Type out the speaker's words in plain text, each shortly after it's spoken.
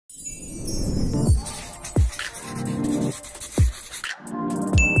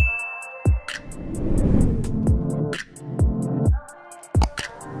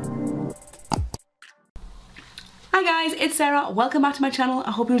it's Sarah. Welcome back to my channel.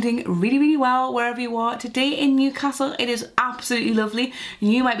 I hope you're doing really well wherever you are. Today in Newcastle, it is absolutely lovely.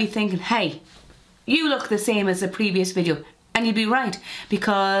 You might be thinking, hey, you look the same as the previous video. And you'd be right,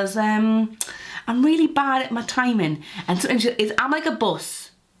 because I'm really bad at my timing. And so I'm like a bus.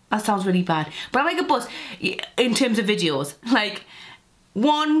 That sounds really bad. But I'm like a bus in terms of videos. Like,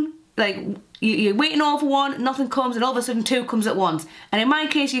 you're waiting all for one, nothing comes, and all of a sudden two comes at once. And in my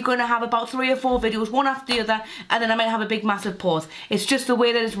case, you're going to have about 3 or 4 videos, one after the other, and then I might have a big massive pause. It's just the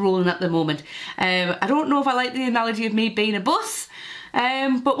way that it's rolling at the moment. I don't know if I like the analogy of me being a bus,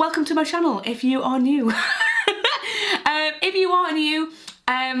 but welcome to my channel if you are new. If you are new,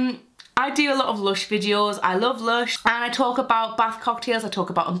 I do a lot of Lush videos. I love Lush, and I talk about bath cocktails, I talk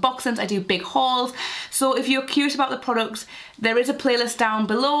about unboxings, I do big hauls. So if you're curious about the products, there is a playlist down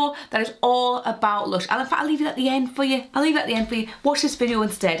below that is all about Lush. In fact, I'll leave it at the end for you. Watch this video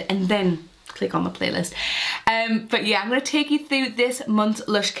instead and then click on the playlist. But yeah, I'm going to take you through this month's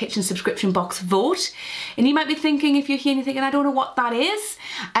Lush Kitchen subscription box vote. And you might be thinking, if you're here and you're thinking, I don't know what that is.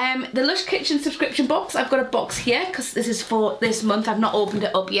 The Lush Kitchen subscription box, I've got a box here because this is for this month, I've not opened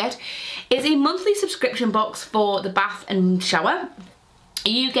it up yet, is a monthly subscription box for the bath and shower.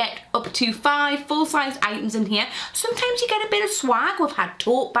 You get up to 5 full-size items in here. Sometimes you get a bit of swag. We've had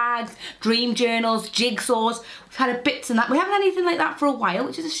tote bags, dream journals, jigsaws. We've had a bits and that. We haven't had anything like that for a while,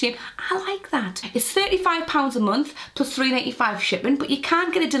 which is a shame. I like that. It's £35 a month plus £3.95 shipping, but you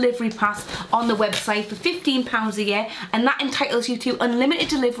can get a delivery pass on the website for £15 a year, and that entitles you to unlimited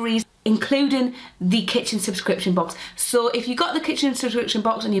deliveries, including the kitchen subscription box. So if you got the kitchen subscription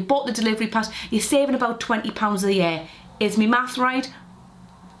box and you bought the delivery pass, you're saving about £20 a year. Is me maths right?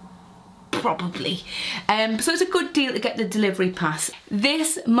 Probably. So it's a good deal to get the delivery pass.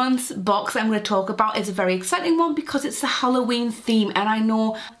 This month's box I'm going to talk about is a very exciting one because it's the Halloween theme, and I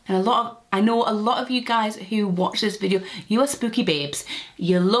know a lot of you guys who watch this video, you are spooky babes.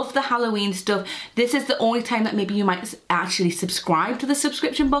 You love the Halloween stuff. This is the only time that maybe you might actually subscribe to the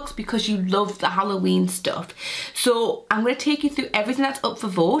subscription box because you love the Halloween stuff. So I'm going to take you through everything that's up for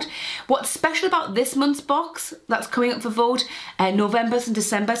vote. What's special about this month's box that's coming up for vote, November's and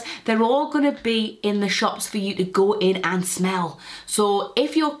December's, they're all going to be in the shops for you to go in and smell. So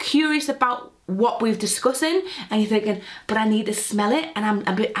if you're curious about what we're discussing and you're thinking, but I need to smell it, and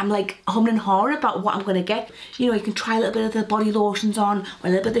I'm like humming and hawing about what I'm going to get, you know, you can try a little bit of the body lotions on or a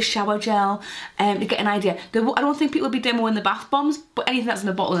little bit of the shower gel to get an idea. I don't think people will be demoing the bath bombs, but anything that's in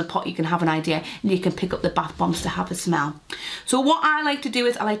a bottle and a pot, you can have an idea, and you can pick up the bath bombs to have a smell. So what I like to do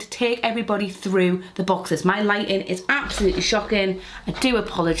is I like to take everybody through the boxes. My lighting is absolutely shocking. I do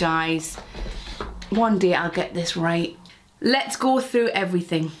apologise. One day I'll get this right. Let's go through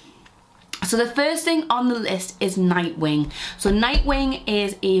everything. So the first thing on the list is Nightwing. So Nightwing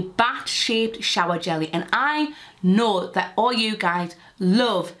is a bat-shaped shower jelly, and I know that all you guys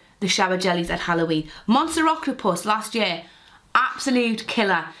love the shower jellies at Halloween. Monster Octopus last year, absolute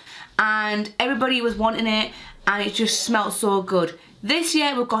killer, and everybody was wanting it, and it just smelled so good. This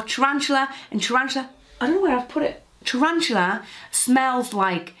year we've got Tarantula, and Tarantula, I don't know where I've put it. Tarantula smells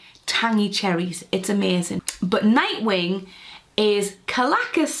like tangy cherries. It's amazing. But Nightwing is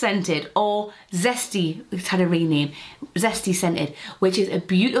Kalaka scented, or zesty, it's had a rename, zesty scented, which is a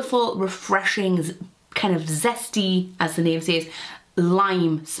beautiful, refreshing, kind of zesty, as the name says,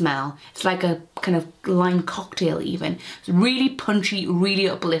 lime smell. It's like a kind of lime cocktail even. It's really punchy, really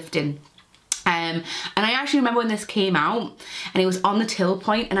uplifting. And I actually remember when this came out and it was on the till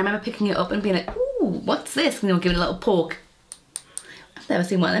point, and I remember picking it up and being like, ooh, what's this? You know, giving it a little poke. I've never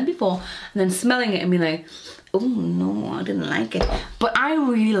seen one of them before. And then smelling it and being like, oh no, I didn't like it. But I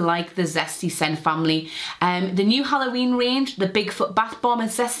really like the zesty scent family. The new Halloween range, the Bigfoot bath bomb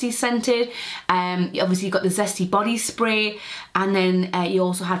is zesty scented. Obviously you've got the zesty body spray, and then you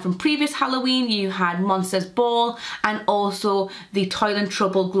also had from previous Halloween, you had Monsters Ball, and also the Toil and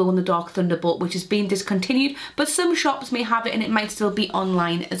Trouble glow in the dark Thunderbolt, which has been discontinued, but some shops may have it and it might still be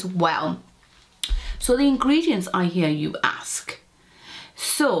online as well. So the ingredients, I hear you ask.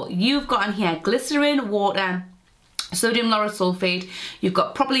 So you've got in here glycerin, water, sodium lauryl sulfate, you've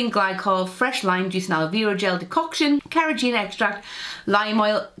got propylene glycol, fresh lime juice and aloe vera gel decoction, carrageenan extract, lime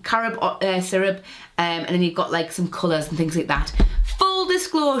oil, carob syrup, and then you've got like some colours and things like that. Full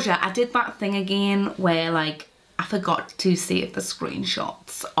disclosure, I did that thing again where like I forgot to save the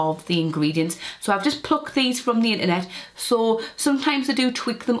screenshots of the ingredients, so I've just plucked these from the internet. So sometimes I do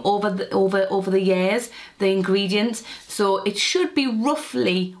tweak them over the years, the ingredients, so it should be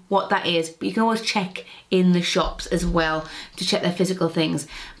roughly what that is, but you can always check in the shops as well to check their physical things.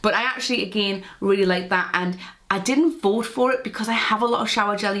 But I actually again really like that, and I didn't vote for it because I have a lot of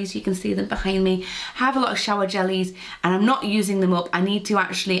shower jellies. You can see them behind me. I have a lot of shower jellies and I'm not using them up. I need to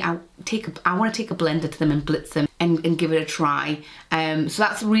actually, I want to take a blender to them and blitz them and give it a try. So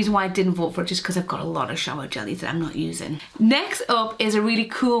that's the reason why I didn't vote for it, just because I've got a lot of shower jellies that I'm not using. Next up is a really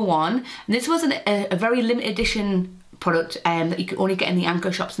cool one. And this was a very limited edition product that you can only get in the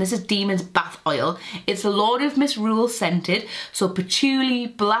Anchor shops, and this is Demon's Bath Oil. It's the Lord of Misrule scented, so patchouli,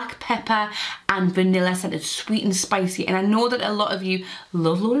 black pepper and vanilla scented, sweet and spicy. And I know that a lot of you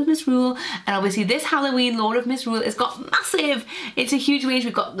love Lord of Misrule, and obviously this Halloween Lord of Misrule has got massive, it's a huge range.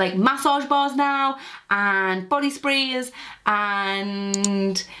 We've got like massage bars now and body sprays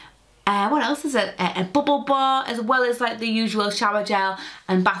and what else is it? A bubble bar, as well as like the usual shower gel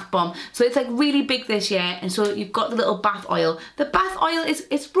and bath bomb. So it's like really big this year, and so you've got the little bath oil. The bath oil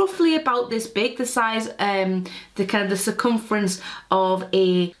is roughly about this big, the size, the kind of the circumference of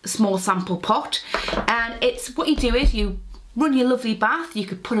a small sample pot. And it's, what you do is you run your lovely bath. You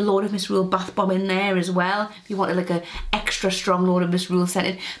could put a Lord of Misrule bath bomb in there as well if you wanted like a extra strong Lord of Misrule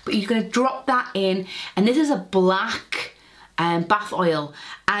scented. But you're going to drop that in, and this is a black bath oil.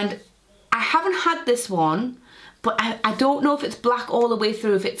 And I haven't had this one, but I don't know if it's black all the way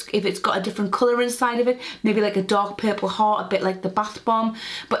through, if it's got a different colour inside of it, maybe like a dark purple heart, a bit like the bath bomb,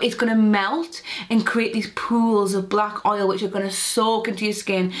 but it's going to melt and create these pools of black oil which are going to soak into your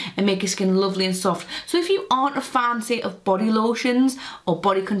skin and make your skin lovely and soft. So if you aren't a fan, say, of body lotions or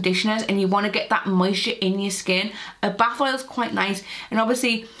body conditioners and you want to get that moisture in your skin, a bath oil is quite nice. And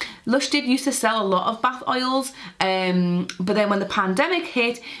obviously Lush did used to sell a lot of bath oils, but then when the pandemic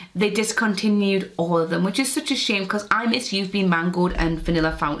hit, they discontinued all of them, which is such a shame because I miss You've Been Mangoed and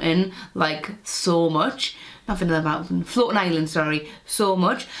Vanilla Fountain like so much. Not Vanilla Fountain, Floating Island, sorry, so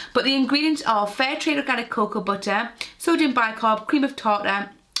much. But the ingredients are fair trade organic cocoa butter, sodium bicarb, cream of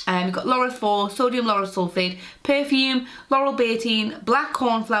tartar, you've got lauryl 4, sodium lauryl sulfate, perfume, laurel betaine, black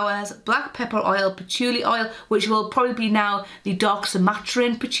cornflowers, black pepper oil, patchouli oil, which will probably be now the dark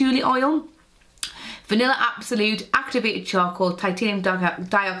Sumatran patchouli oil, vanilla absolute, activated charcoal, titanium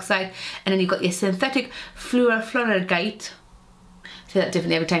dioxide, and then you've got your synthetic fluorogate. Say that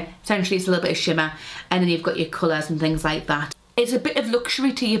differently every time. Essentially it's a little bit of shimmer, and then you've got your colours and things like that. It's a bit of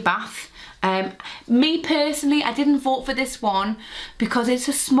luxury to your bath. Me personally, I didn't vote for this one because it's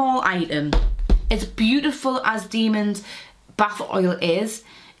a small item. As beautiful as Demon's bath oil is,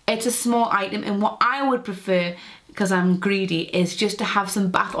 it's a small item, and what I would prefer, because I'm greedy, is just to have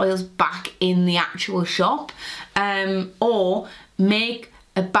some bath oils back in the actual shop, or make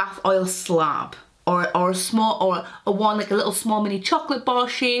a bath oil slab, or a small, or a one like a little small mini chocolate bar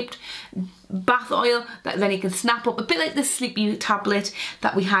shaped bath oil that then you can snap up, a bit like the Sleepy tablet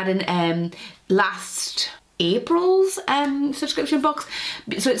that we had in last April's subscription box.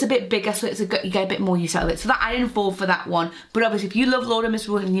 So it's a bit bigger, so you get a bit more use out of it. So that, I didn't fall for that one, but obviously if you love Lord of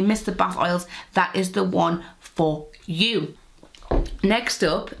Misrule and you miss the bath oils, that is the one for you. Next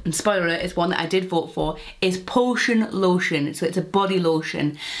up, and spoiler alert, is one that I did vote for, is Potion Lotion. So it's a body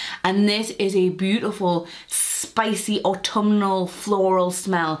lotion, and this is a beautiful spicy autumnal floral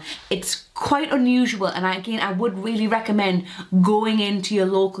smell. It's quite unusual, and again I would really recommend going into your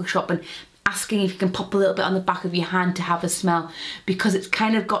local shop and asking if you can pop a little bit on the back of your hand to have a smell, because it's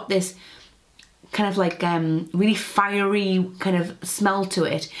kind of got this kind of like really fiery kind of smell to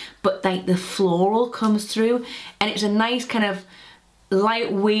it, but like the floral comes through, and it's a nice kind of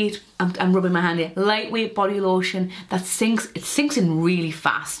lightweight, I'm rubbing my hand here, lightweight body lotion that sinks in really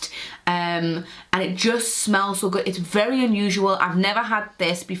fast, and it just smells so good. It's very unusual. I've never had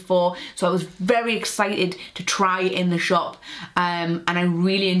this before, so I was very excited to try it in the shop, and I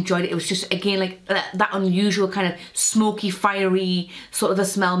really enjoyed it. It was just, again, like that unusual kind of smoky, fiery sort of a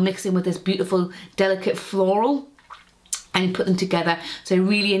smell mixed in with this beautiful, delicate floral, and you put them together. So I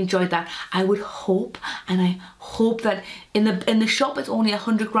really enjoyed that. I would hope, and I hope that in the shop it's only a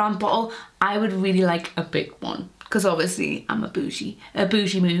 100-gram bottle. I would really like a big one, because obviously I'm a bougie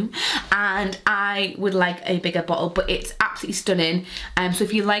moo, and I would like a bigger bottle, but it's absolutely stunning. So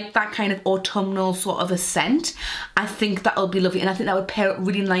if you like that kind of autumnal sort of a scent, I think that'll be lovely, and I think that would pair up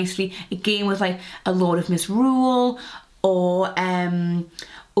really nicely again with like a Lord of Misrule, or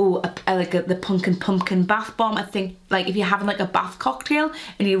the pumpkin bath bomb. I think like if you're having like a bath cocktail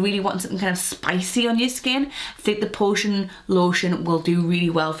and you really want something kind of spicy on your skin, I think the Potion Lotion will do really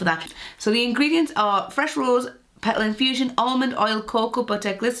well for that. So the ingredients are fresh rose petal infusion, almond oil, cocoa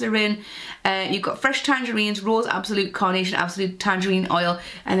butter, glycerin, you've got fresh tangerines, rose absolute, carnation absolute, tangerine oil,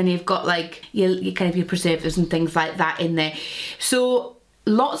 and then you've got like your kind of your preservatives and things like that in there. So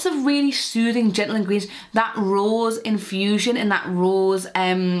lots of really soothing, gentle ingredients. That rose infusion and that rose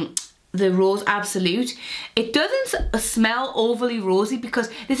the Rose Absolute. It doesn't smell overly rosy, because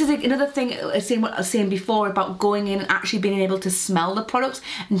this is like another thing, what I was saying before about going in and actually being able to smell the products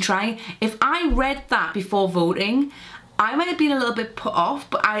and try. If I read that before voting, I might have been a little bit put off,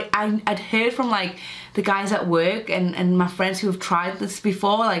 but I'd heard from like the guys at work and my friends who have tried this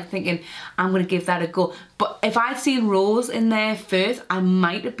before, like thinking I'm gonna give that a go. But if I'd seen rose in there first, I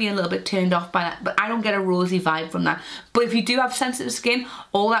might have been a little bit turned off by that, but I don't get a rosy vibe from that. But if you do have sensitive skin,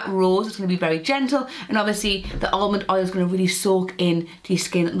 all that rose is gonna be very gentle, and obviously the almond oil is gonna really soak in to your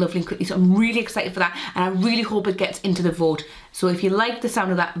skin lovely and quickly. So I'm really excited for that, and I really hope it gets into the vote. So if you like the sound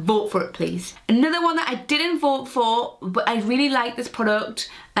of that, vote for it, please. Another one that I didn't vote for, but I really like this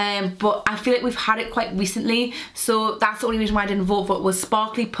product, but I feel like we've had it quite recently, so that's the only reason why I didn't vote for it, was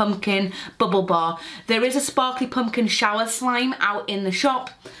Sparkly Pumpkin Bubble Bar. There is a Sparkly Pumpkin shower slime out in the shop.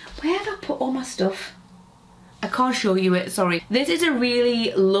 Where have I put all my stuff? I can't show you it, sorry. This is a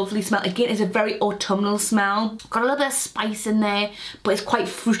really lovely smell. Again, it's a very autumnal smell. Got a little bit of spice in there, but it's quite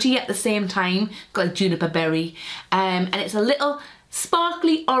fruity at the same time. Got a juniper berry. And it's a little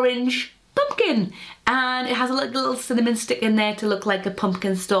sparkly orange pumpkin. And it has a little cinnamon stick in there to look like a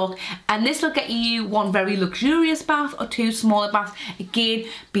pumpkin stalk. And this will get you one very luxurious bath or two smaller baths. Again,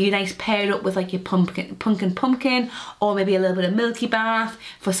 be nice paired up with like your pumpkin, or maybe a little bit of milky bath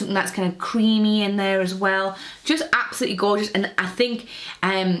for something that's kind of creamy in there as well. Just absolutely gorgeous, and I think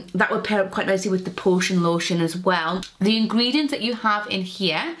that would pair up quite nicely with the potion lotion as well. The ingredients that you have in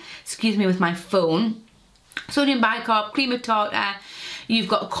here, excuse me with my phone, sodium bicarb, cream of tartar, you've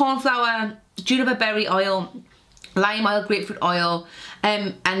got corn flour, juniper berry oil, lime oil, grapefruit oil,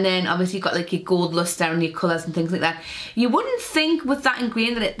 and then obviously you've got like your gold luster and your colours and things like that. You wouldn't think with that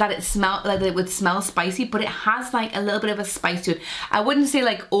ingredient that it would smell spicy, but it has like a little bit of a spice to it. I wouldn't say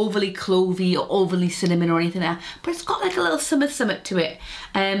like overly clovey or overly cinnamon or anything like that, but it's got like a little summer to it.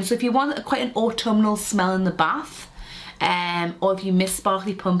 So if you want quite an autumnal smell in the bath, or if you miss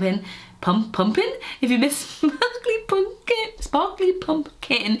sparkly pumpkin, if you miss sparkly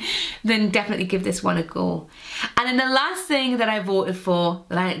pumpkin, then definitely give this one a go. And then the last thing that I voted for,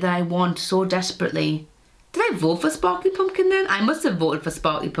 that I want so desperately, did I vote for sparkly pumpkin then? I must have voted for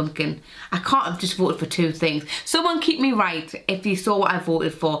sparkly pumpkin. I can't have just voted for two things. Someone keep me right if you saw what I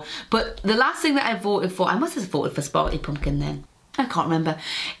voted for. But the last thing that I voted for, I must have voted for sparkly pumpkin then, I can't remember,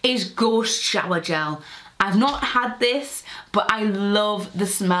 is Ghost Shower Gel. I've not had this, but I love the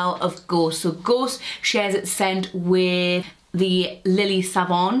smell of Ghost. So Ghost shares its scent with the Lily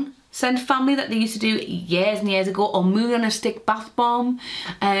Savon scent family that they used to do years and years ago, or Moon on a Stick bath bomb.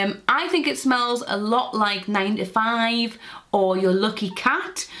 I think it smells a lot like 9 to 5 or your Lucky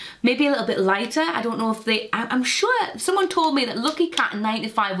Cat, maybe a little bit lighter. I don't know if I'm sure someone told me that Lucky Cat and 9 to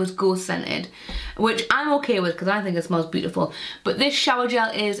 5 was ghost scented, which I'm okay with because I think it smells beautiful. But this shower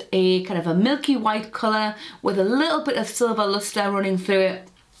gel is a kind of a milky white colour with a little bit of silver luster running through it.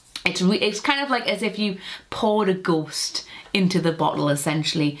 It's kind of like as if you poured a ghost into the bottle,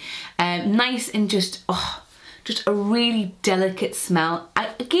 essentially. Nice and just a really delicate smell.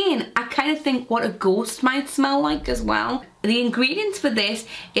 Again, I kind of think what a ghost might smell like as well. The ingredients for this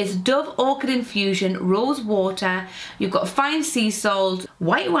is Dove Orchid Infusion, rose water, you've got fine sea salt,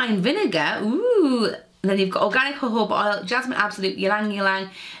 white wine vinegar, ooh, and then you've got organic jojoba oil, jasmine absolute, ylang ylang,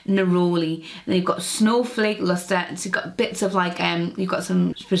 neroli. And then you've got snowflake luster. So you've got bits of like, you've got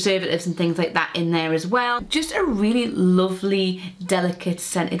some preservatives and things like that in there as well. Just a really lovely, delicate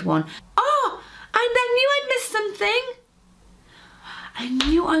scented one. Oh, I knew I'd missed something. I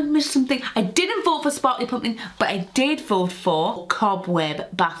knew I missed something. I didn't vote for Sparkly Pumpkin, but I did vote for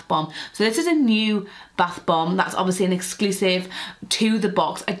Cobweb Bath Bomb. So this is a new bath bomb that's obviously an exclusive to the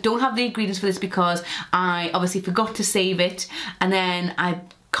box. I don't have the ingredients for this because I obviously forgot to save it, and then I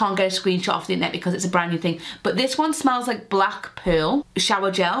can't get a screenshot off the internet because it's a brand new thing. But this one smells like Black Pearl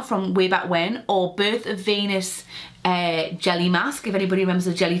shower gel from way back when, or Birth of Venus jelly mask, if anybody remembers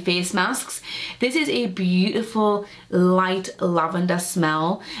the jelly face masks. This is a beautiful light lavender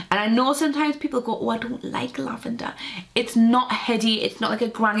smell, and I know sometimes people go, oh, I don't like lavender. It's not heady, it's not like a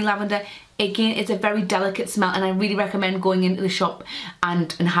granny lavender. Again, it's a very delicate smell, and I really recommend going into the shop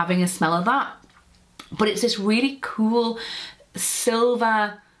and having a smell of that. But it's this really cool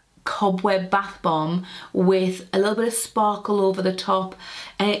silver cobweb bath bomb with a little bit of sparkle over the top,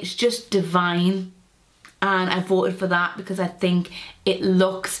 and it's just divine. And I voted for that because I think it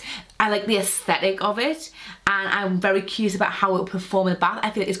looks, I like the aesthetic of it, and I'm very curious about how it will perform in the bath.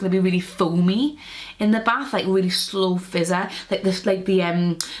 I feel like it's going to be really foamy in the bath, like really slow fizzer, like this, like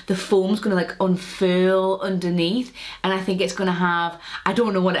the foam's going to like unfurl underneath, and I think it's going to have, I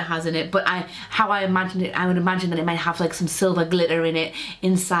don't know what it has in it, but how I imagined it, I would imagine that it might have like some silver glitter in it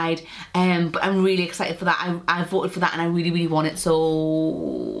inside, but I'm really excited for that. I voted for that, and I really, really want it,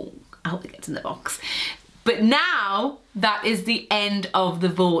 so I hope it gets in the box. But now that is the end of the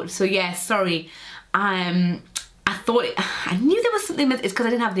vote. So yeah, sorry. I knew there was something with it's because I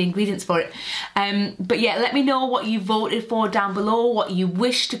didn't have the ingredients for it. But yeah, let me know what you voted for down below, what you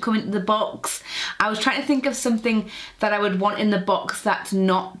wish to come into the box. I was trying to think of something that I would want in the box that's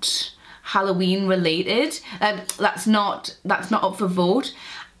not Halloween related. That's not up for vote.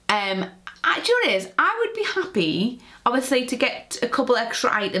 Actually, what it is, I would be happy, obviously, to get a couple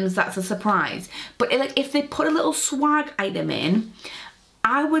extra items that's a surprise. But like, if they put a little swag item in,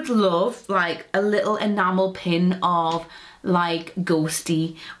 I would love like a little enamel pin of like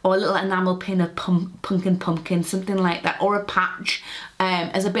Ghosty, or a little enamel pin of pumpkin, something like that, or a patch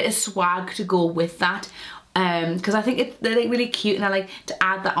as a bit of swag to go with that. Because I think they're like really cute, and I like to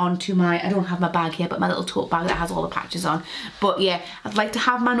add that onto my, I don't have my bag here, but my little tote bag that has all the patches on. But yeah, I'd like to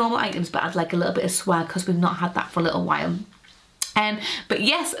have my normal items, but I'd like a little bit of swag because we've not had that for a little while. But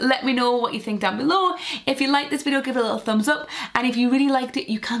yes, let me know what you think down below. If you like this video, give it a little thumbs up, and if you really liked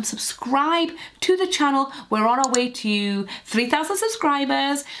it, you can subscribe to the channel. We're on our way to 3,000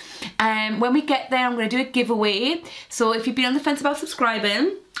 subscribers. When we get there, I'm going to do a giveaway. So if you've been on the fence about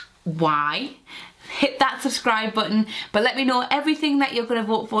subscribing, why? Hit that subscribe button, but let me know everything that you're going to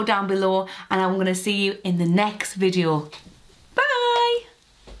vote for down below, and I'm going to see you in the next video.